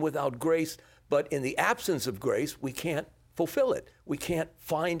 even without grace. But in the absence of grace, we can't fulfill it. We can't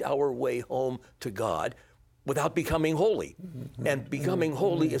find our way home to God without becoming holy. Mm-hmm. And becoming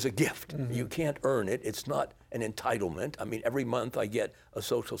holy is a gift. Mm-hmm. You can't earn it. It's not an entitlement. I mean, every month I get a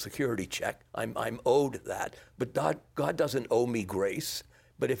Social Security check. I'm owed that. But God doesn't owe me grace.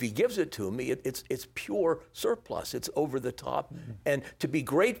 But if he gives it to me, it's pure surplus. It's over the top. Mm-hmm. And to be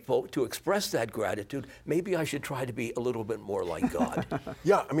grateful, to express that gratitude, maybe I should try to be a little bit more like God.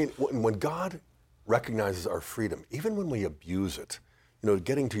 Yeah, I mean, when God recognizes our freedom, even when we abuse it,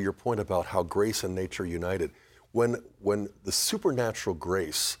 getting to your point about how grace and nature are united, when the supernatural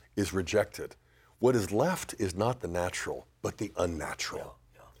grace is rejected, what is left is not the natural, but the unnatural.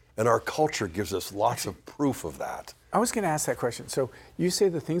 Yeah. And our culture gives us lots of proof of that. I was going to ask that question. So you say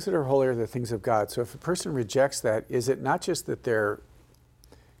the things that are holy are the things of God. So if a person rejects that, is it not just that they're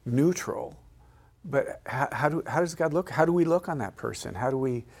neutral, but how does God look? How do we look on that person?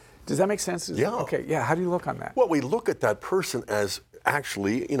 Does that make sense? Yeah. Okay, yeah, how do you look on that? Well, we look at that person as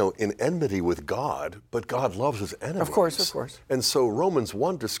actually, in enmity with God, but God loves his enemies. Of course. And so Romans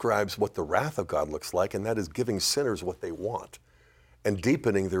 1 describes what the wrath of God looks like, and that is giving sinners what they want and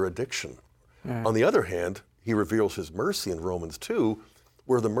deepening their addiction. Yeah. On the other hand, he reveals his mercy in Romans 2,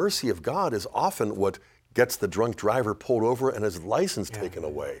 where the mercy of God is often what gets the drunk driver pulled over and his license taken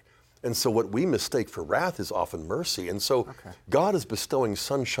away. And so what we mistake for wrath is often mercy. And so God is bestowing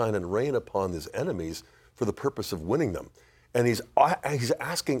sunshine and rain upon his enemies for the purpose of winning them. And he's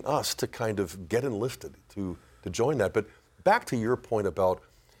asking us to kind of get enlisted to join that. But back to your point about,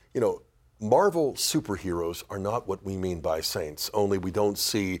 Marvel superheroes are not what we mean by saints, only we don't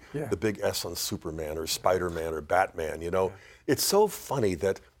see the big S on Superman or Spider-Man or Batman, It's so funny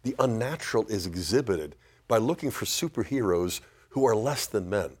that the unnatural is exhibited by looking for superheroes who are less than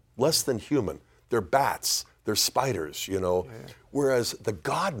men, less than human. They're bats, they're spiders, Whereas the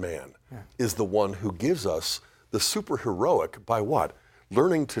God-man is the one who gives us the superheroic by what?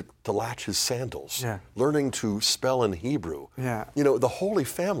 Learning to latch his sandals, learning to spell in Hebrew. Yeah. The Holy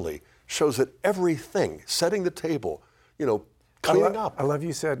Family shows that everything, setting the table, cleaning up. I love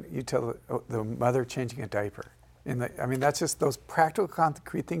you tell the mother changing a diaper. That's just those practical,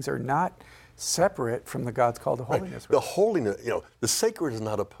 concrete things are not separate from the God's call to holiness. Right. The holiness, the sacred is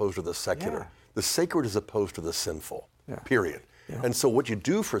not opposed to the secular. Yeah. The sacred is opposed to the sinful, period. Yeah. And so what you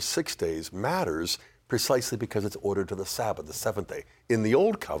do for 6 days matters precisely because it's ordered to the Sabbath, the seventh day, in the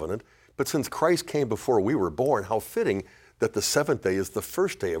Old Covenant. But since Christ came before we were born, how fitting that the seventh day is the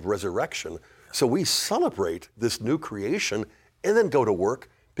first day of resurrection. So we celebrate this new creation and then go to work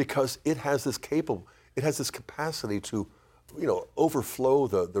because it has this capacity to, overflow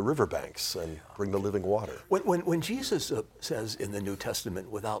the riverbanks and bring the living water. When Jesus says in the New Testament,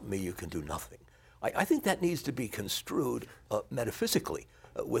 "Without me you can do nothing," I think that needs to be construed metaphysically.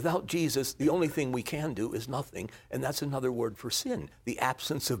 Without Jesus, the only thing we can do is nothing, and that's another word for sin, the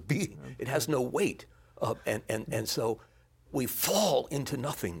absence of being. It has no weight, and so we fall into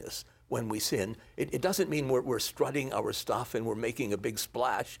nothingness when we sin. It doesn't mean we're strutting our stuff and we're making a big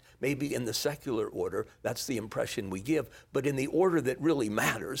splash. Maybe in the secular order, that's the impression we give. But in the order that really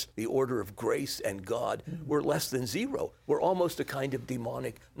matters, the order of grace and God, we're less than zero. We're almost a kind of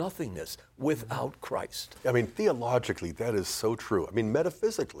demonic nothingness without Christ. Theologically, that is so true.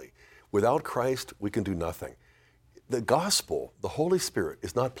 Metaphysically, without Christ, we can do nothing. the gospel, the Holy Spirit,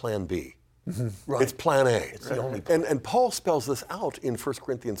 is not plan B. Right. It's plan A. It's the only plan. And Paul spells this out in 1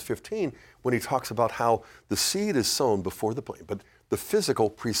 Corinthians 15 when he talks about how the seed is sown before the plant, but the physical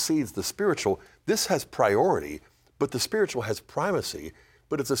precedes the spiritual. This has priority, but the spiritual has primacy,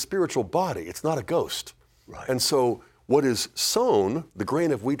 but it's a spiritual body. It's not a ghost. Right. And so what is sown, the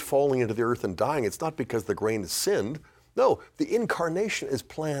grain of wheat falling into the earth and dying, it's not because the grain has sinned. No, the incarnation is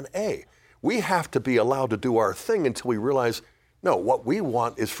plan A. We have to be allowed to do our thing until we realize, no, what we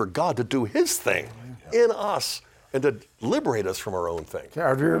want is for God to do his thing in us and to liberate us from our own thing.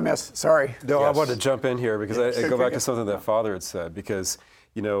 I'd be remiss. Sorry. No, Yes. I want to jump in here because I go back to something that Father had said, because,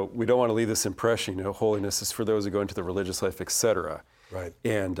 we don't want to leave this impression, holiness is for those who go into the religious life, etc. Right.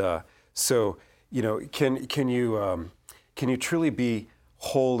 And so, can you truly be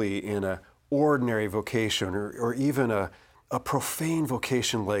holy in an ordinary vocation or even a profane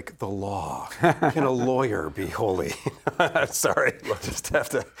vocation like the law? Can a lawyer be holy? Sorry, just have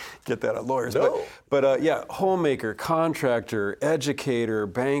to get that on lawyers. No. But homemaker, contractor, educator,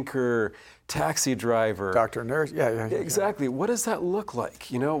 banker, taxi driver. Doctor, nurse, yeah. Exactly. What does that look like?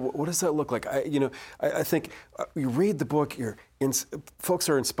 What does that look like? I think you read the book, folks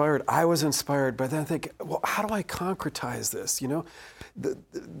are inspired. I was inspired, but then I think, well, how do I concretize this?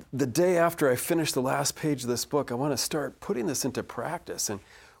 The day after I finish the last page of this book, I want to start putting this into practice. And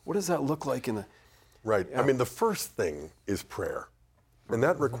what does that look like in the... Right. I mean, the first thing is prayer. And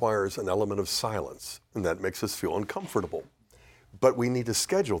that requires an element of silence. And that makes us feel uncomfortable. But we need to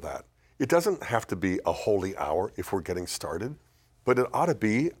schedule that. It doesn't have to be a holy hour if we're getting started, but it ought to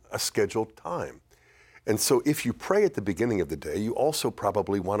be a scheduled time. And so if you pray at the beginning of the day, you also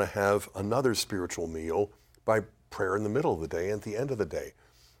probably want to have another spiritual meal by prayer in the middle of the day and at the end of the day.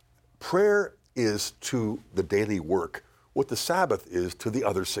 Prayer is to the daily work what the Sabbath is to the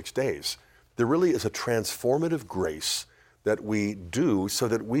other 6 days. There really is a transformative grace that we do so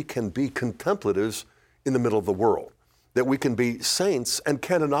that we can be contemplatives in the middle of the world, that we can be saints and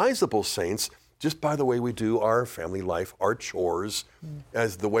canonizable saints just by the way we do our family life, our chores,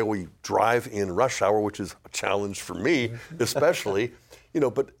 as the way we drive in rush hour, which is a challenge for me especially.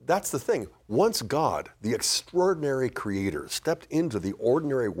 But that's the thing. Once God, the extraordinary creator, stepped into the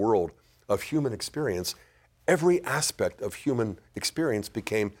ordinary world of human experience, every aspect of human experience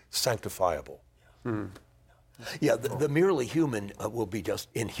became sanctifiable. Yeah, the merely human will be just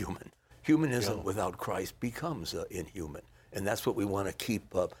inhuman. Humanism without Christ becomes inhuman. And that's what we want to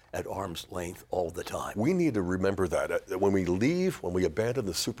keep at arm's length all the time. We need to remember that when we when we abandon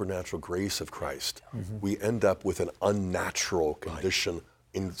the supernatural grace of Christ, we end up with an unnatural condition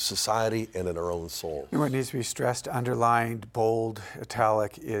in society and in our own soul. And what needs to be stressed, underlined, bold,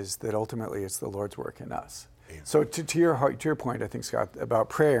 italic, is that ultimately it's the Lord's work in us. Amen. So to your point, I think, Scott, about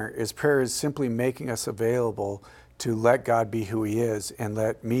prayer is simply making us available to let God be who he is and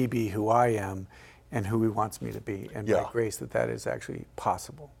let me be who I am and who he wants me to be, and by grace that is actually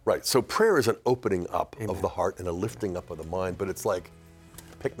possible. Right, so prayer is an opening up Amen. of the heart and a lifting up of the mind, but it's like,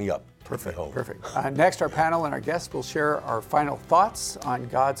 pick me up, take me home. Perfect. Next, our panel and our guests will share our final thoughts on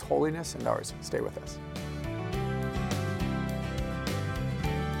God's holiness and ours. Stay with us.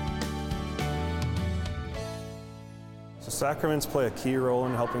 So sacraments play a key role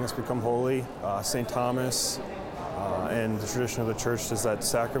in helping us become holy. St. Thomas and the tradition of the church says that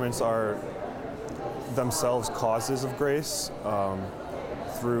sacraments are themselves causes of grace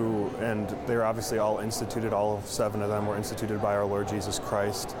and they're obviously all instituted, all 7 of them were instituted by our Lord Jesus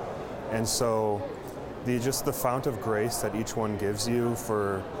Christ. And so the fount of grace that each one gives you,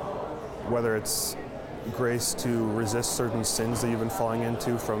 for whether it's grace to resist certain sins that you've been falling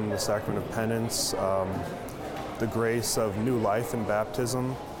into from the sacrament of penance, the grace of new life in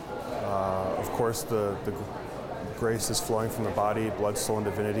baptism, of course the grace is flowing from the body, blood, soul, and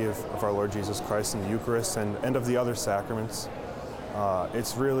divinity of our Lord Jesus Christ in the Eucharist and of the other sacraments.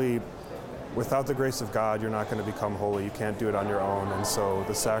 It's really, without the grace of God, you're not going to become holy. You can't do it on your own. And so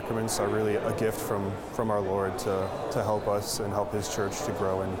the sacraments are really a gift from our Lord to help us and help his church to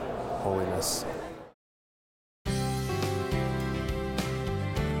grow in holiness.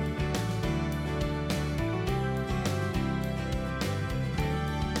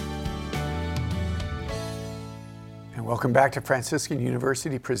 Welcome back to Franciscan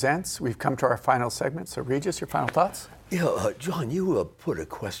University Presents. We've come to our final segment. So Regis, your final thoughts? Yeah, John, you put a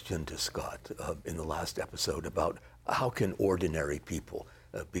question to Scott in the last episode about how can ordinary people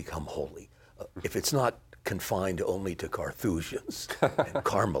become holy? If it's not confined only to Carthusians and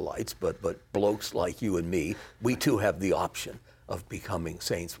Carmelites, but blokes like you and me, we too have the option of becoming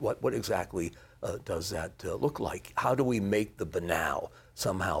saints. What exactly does that look like? How do we make the banal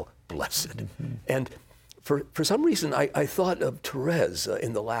somehow blessed? And for some reason, I thought of Therese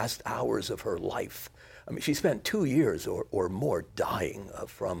in the last hours of her life. I mean, she spent 2 years or more dying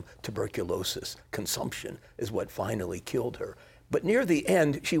from tuberculosis. Consumption is what finally killed her. But near the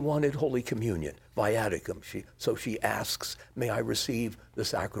end, she wanted Holy Communion, viaticum. So she asks, may I receive the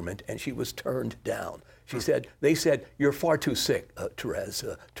sacrament? And she was turned down. They said, you're far too sick, Therese,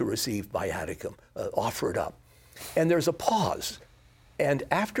 to receive viaticum. Offer it up. And there's a pause. And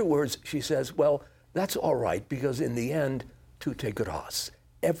afterwards, she says, well, that's all right, because in the end, tute gras,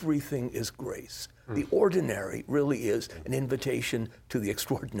 everything is grace. The ordinary really is an invitation to the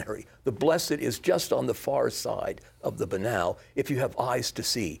extraordinary. The blessed is just on the far side of the banal, if you have eyes to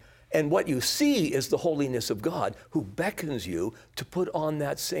see. And what you see is the holiness of God, who beckons you to put on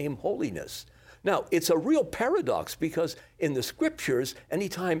that same holiness. Now, it's a real paradox, because in the scriptures,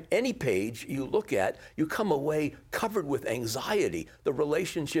 anytime any page you look at, you come away covered with anxiety. The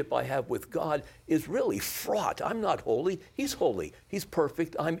relationship I have with God is really fraught. I'm not holy, he's holy. He's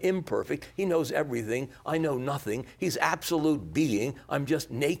perfect, I'm imperfect. He knows everything, I know nothing. He's absolute being, I'm just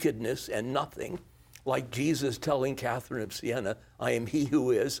nakedness and nothing. Like Jesus telling Catherine of Siena, I am he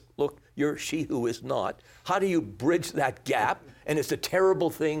who is, look, you're she who is not. How do you bridge that gap? And it's a terrible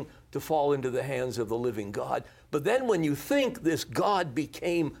thing to fall into the hands of the living God. But then when you think this God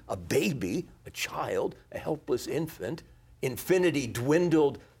became a baby, a child, a helpless infant, infinity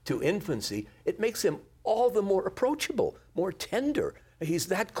dwindled to infancy, it makes him all the more approachable, more tender. He's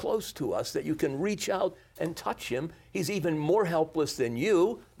that close to us that you can reach out and touch him. He's even more helpless than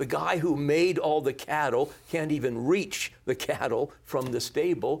you. The guy who made all the cattle can't even reach the cattle from the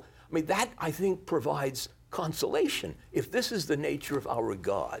stable. I mean, that, I think, provides consolation. If this is the nature of our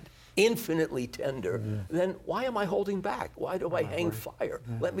God, infinitely tender, then why am I holding back? Why do I hang fire?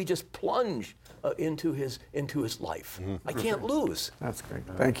 Let me just plunge into his life. I can't lose. That's great.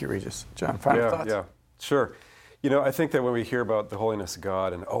 Thank you, Regis. John, final thoughts? Yeah, sure. You know, I think that when we hear about the holiness of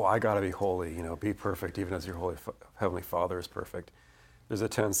God and, I got to be holy, be perfect, even as your Heavenly Father is perfect, there's a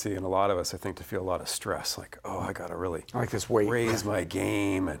tendency in a lot of us, I think, to feel a lot of stress, like, I got to really raise my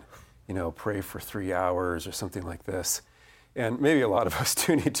game and, pray for 3 hours or something like this. And maybe a lot of us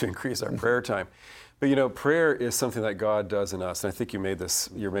do need to increase our prayer time. But, prayer is something that God does in us. And I think you're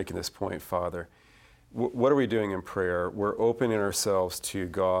making this point, Father. What are we doing in prayer? We're opening ourselves to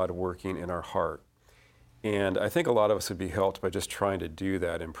God working in our heart. And I think a lot of us would be helped by just trying to do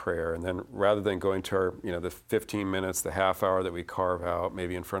that in prayer. And then rather than going to our, the 15 minutes, the half hour that we carve out,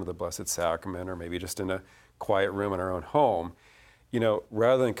 maybe in front of the Blessed Sacrament, or maybe just in a quiet room in our own home,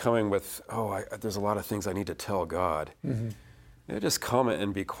 rather than coming with, there's a lot of things I need to tell God, just come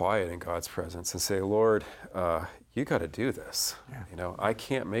and be quiet in God's presence and say, Lord, you got to do this. Yeah. I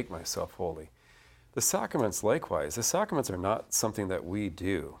can't make myself holy. The sacraments, likewise, the sacraments are not something that we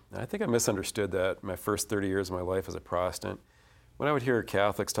do. And I think I misunderstood that my first 30 years of my life as a Protestant. When I would hear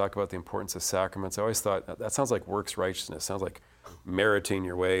Catholics talk about the importance of sacraments, I always thought, that sounds like works righteousness, sounds like meriting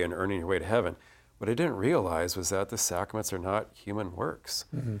your way and earning your way to heaven. What I didn't realize was that the sacraments are not human works.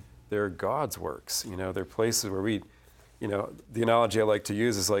 They're God's works. They're places where we, the analogy I like to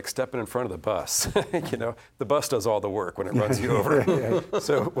use is like stepping in front of the bus. The bus does all the work when it runs you over.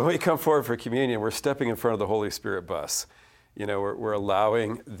 So when we come forward for communion, we're stepping in front of the Holy Spirit bus. We're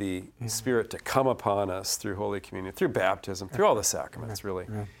allowing the Spirit to come upon us through Holy Communion, through baptism, through all the sacraments, really,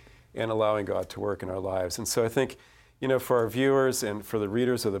 and allowing God to work in our lives. And so I think, for our viewers and for the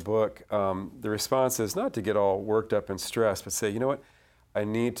readers of the book, the response is not to get all worked up and stressed, but say, you know what? I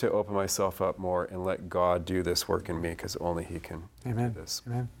need to open myself up more and let God do this work in me, because only He can do this.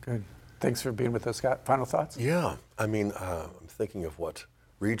 Amen. Good. Thanks for being with us, Scott. Final thoughts? Yeah. I'm thinking of what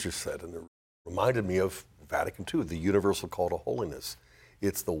Regis said, and it reminded me of Vatican II, the universal call to holiness.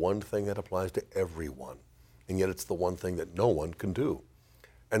 It's the one thing that applies to everyone, and yet it's the one thing that no one can do.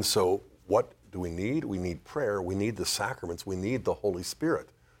 And so what do we need? We need prayer. We need the sacraments. We need the Holy Spirit,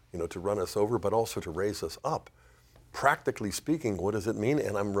 to run us over, but also to raise us up. Practically speaking, what does it mean?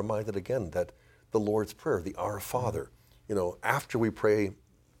 And I'm reminded again that the Lord's Prayer, the Our Father, after we pray,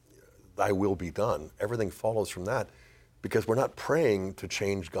 Thy will be done, everything follows from that, because we're not praying to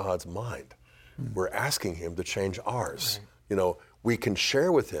change God's mind. We're asking Him to change ours. Right. We can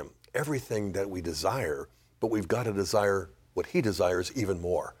share with Him everything that we desire, but we've got to desire what He desires even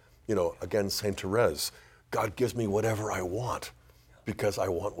more. Again, St. Therese, God gives me whatever I want because I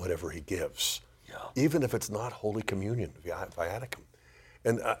want whatever He gives. Even if it's not Holy Communion, viaticum.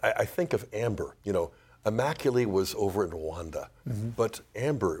 And I think of Amber. Immaculée was over in Rwanda, but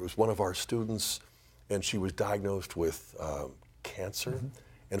Amber was one of our students, and she was diagnosed with cancer,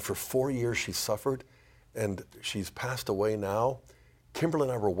 and for 4 years she suffered, and she's passed away now, Kimberly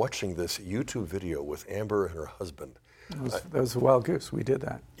and I were watching this YouTube video with Amber and her husband. That was a wild goose. We did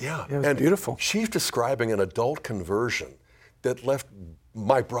that. Yeah. It was and beautiful. She's describing an adult conversion that left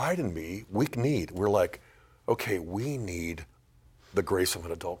my bride and me weak-kneed. We're like, okay, we need the grace of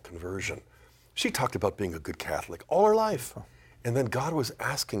an adult conversion. She talked about being a good Catholic all her life. And then God was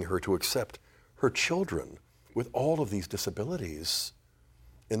asking her to accept her children with all of these disabilities.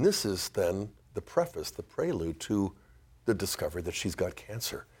 And this is then the preface, the prelude to the discovery that she's got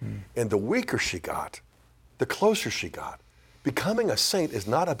cancer. And the weaker she got, the closer she got. Becoming a saint is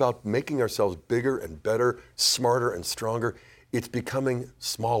not about making ourselves bigger and better, smarter and stronger. It's becoming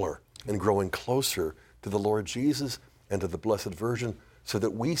smaller and growing closer to the Lord Jesus and to the Blessed Virgin so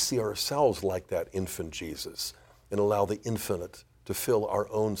that we see ourselves like that infant Jesus and allow the infinite to fill our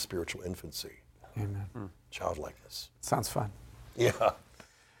own spiritual infancy. Amen. Childlikeness. Sounds fun. Yeah.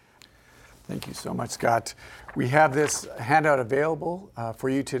 Thank you so much, Scott. We have this handout available for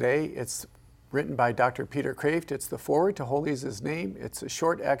you today. It's written by Dr. Peter Kraft. It's the foreword to Holy is His Name. It's a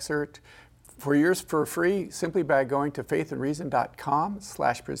short excerpt for yours for free simply by going to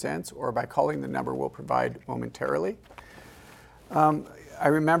faithandreason.com/presents or by calling the number we'll provide momentarily. I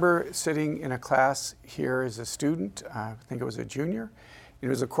remember sitting in a class here as a student, I think it was a junior. It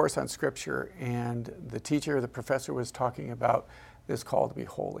was a course on Scripture, and the teacher, the professor, was talking about this call to be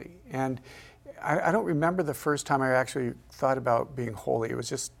holy. And I don't remember the first time I actually thought about being holy. It was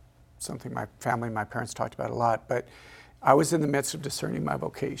just something my family, my parents talked about a lot, but I was in the midst of discerning my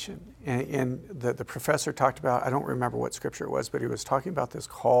vocation. And the professor talked about, I don't remember what scripture it was, but he was talking about this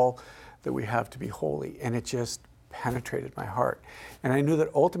call that we have to be holy, and it just penetrated my heart. And I knew that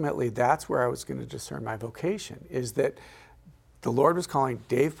ultimately that's where I was going to discern my vocation, is that the Lord was calling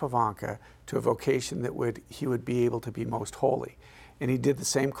Dave Pivonka to a vocation that he would be able to be most holy. And he did the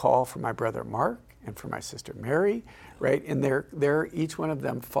same call for my brother Mark and for my sister Mary, right? And they're each one of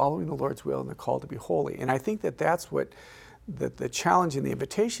them following the Lord's will and the call to be holy. And I think that that's what the challenge in the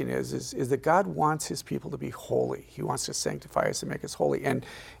invitation is that God wants His people to be holy. He wants to sanctify us and make us holy. And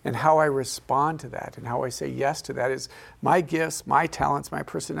how I respond to that and how I say yes to that is my gifts, my talents, my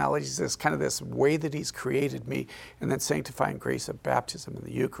personalities, this kind of this way that He's created me, and then sanctifying grace of baptism and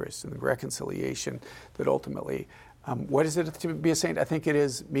the Eucharist and the reconciliation that ultimately, what is it to be a saint? I think it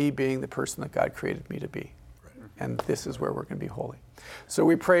is me being the person that God created me to be. Right. And this is where we're going to be holy. So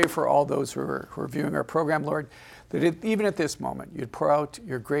we pray for all those who are viewing our program, Lord, that even at this moment, you'd pour out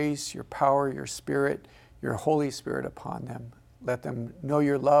your grace, your power, your Spirit, your Holy Spirit upon them. Let them know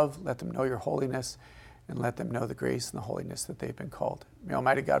your love, let them know your holiness, and let them know the grace and the holiness that they've been called. May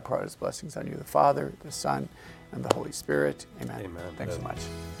Almighty God pour out His blessings on you, the Father, the Son, and the Holy Spirit. Amen. Amen. Thanks so much.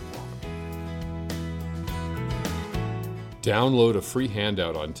 Download a free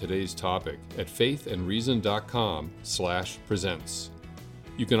handout on today's topic at faithandreason.com/presents.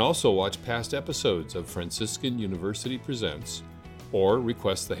 You can also watch past episodes of Franciscan University Presents or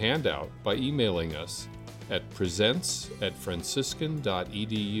request the handout by emailing us at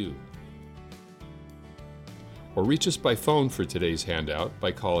presents@franciscan.edu. Or reach us by phone for today's handout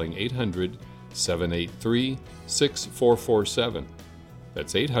by calling 800-783-6447.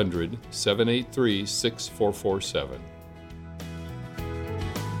 That's 800-783-6447.